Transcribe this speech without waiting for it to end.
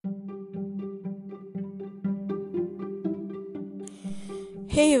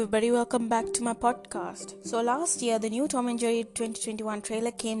Hey everybody, welcome back to my podcast. So last year, the new Tom and Jerry 2021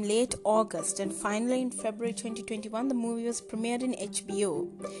 trailer came late August, and finally in February 2021, the movie was premiered in HBO.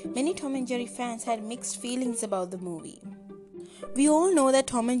 Many Tom and Jerry fans had mixed feelings about the movie. We all know that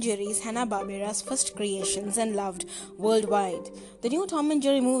Tom and Jerry is Hanna-Barbera's first creations and loved worldwide. The new Tom and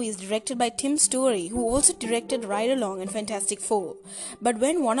Jerry movie is directed by Tim Story, who also directed Ride Along and Fantastic Four. But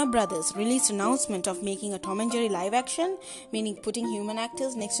when Warner Brothers released an announcement of making a Tom and Jerry live action, meaning putting human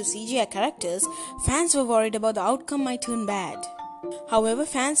actors next to CGI characters, fans were worried about the outcome might turn bad. However,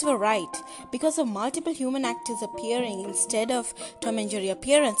 fans were right. Because of multiple human actors appearing instead of Tom and Jerry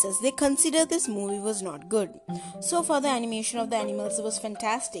appearances, they considered this movie was not good. So far, the animation of the animals was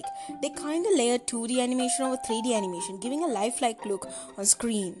fantastic. They kinda layered 2D animation over 3D animation, giving a lifelike look on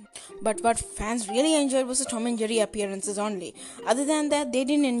screen. But what fans really enjoyed was the Tom and Jerry appearances only. Other than that, they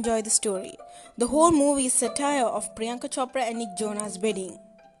didn't enjoy the story. The whole movie is satire of Priyanka Chopra and Nick Jonas' wedding.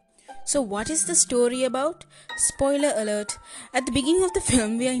 So what is the story about? Spoiler alert. At the beginning of the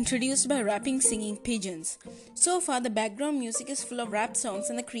film, we are introduced by rapping singing pigeons. So far, the background music is full of rap songs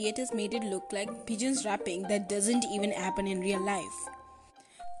and the creators made it look like pigeons rapping that doesn't even happen in real life.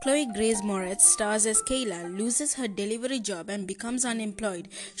 Chloe Grace Moretz stars as Kayla, loses her delivery job and becomes unemployed.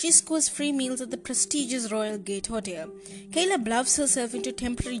 She scores free meals at the prestigious Royal Gate Hotel. Kayla bluffs herself into a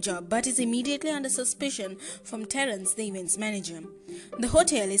temporary job but is immediately under suspicion from Terrence, the events manager. The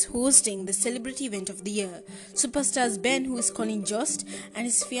hotel is hosting the celebrity event of the year. Superstars Ben, who is Colin Jost, and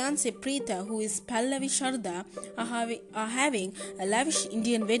his fiancée Preeta, who is Pallavi Sharda, are having a lavish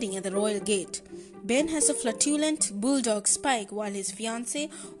Indian wedding at the Royal Gate. Ben has a flatulent bulldog Spike while his fiancée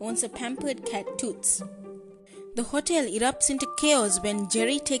owns a pampered cat Toots. The hotel erupts into chaos when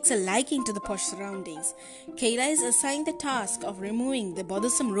Jerry takes a liking to the posh surroundings. Kayla is assigned the task of removing the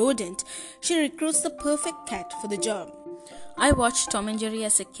bothersome rodent. She recruits the perfect cat for the job. I watched Tom and Jerry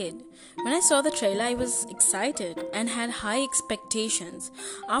as a kid. When I saw the trailer, I was excited and had high expectations.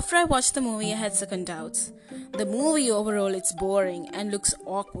 After I watched the movie, I had second doubts. The movie overall is boring and looks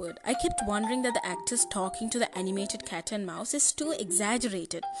awkward. I kept wondering that the actors talking to the animated cat and mouse is too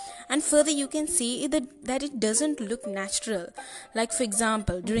exaggerated. And further, you can see that it doesn't look natural. Like for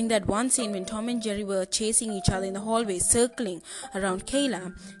example, during that one scene when Tom and Jerry were chasing each other in the hallway, circling around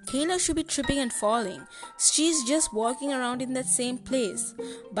Kayla should be tripping and falling. She's just walking around in that same place.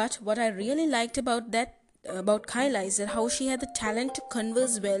 But what I really liked about Kayla is that how she had the talent to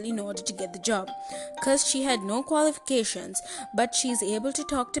converse well in order to get the job. Cause she had no qualifications, but she is able to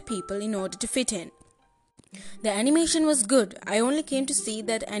talk to people in order to fit in. The animation was good. I only came to see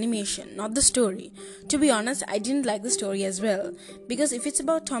that animation, not the story. To be honest, I didn't like the story as well. Because if it's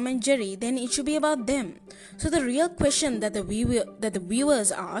about Tom and Jerry, then it should be about them. So the real question that the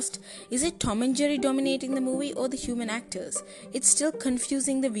viewers asked, is it Tom and Jerry dominating the movie or the human actors? It's still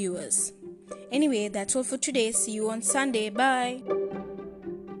confusing the viewers. Anyway, that's all for today. See you on Sunday. Bye.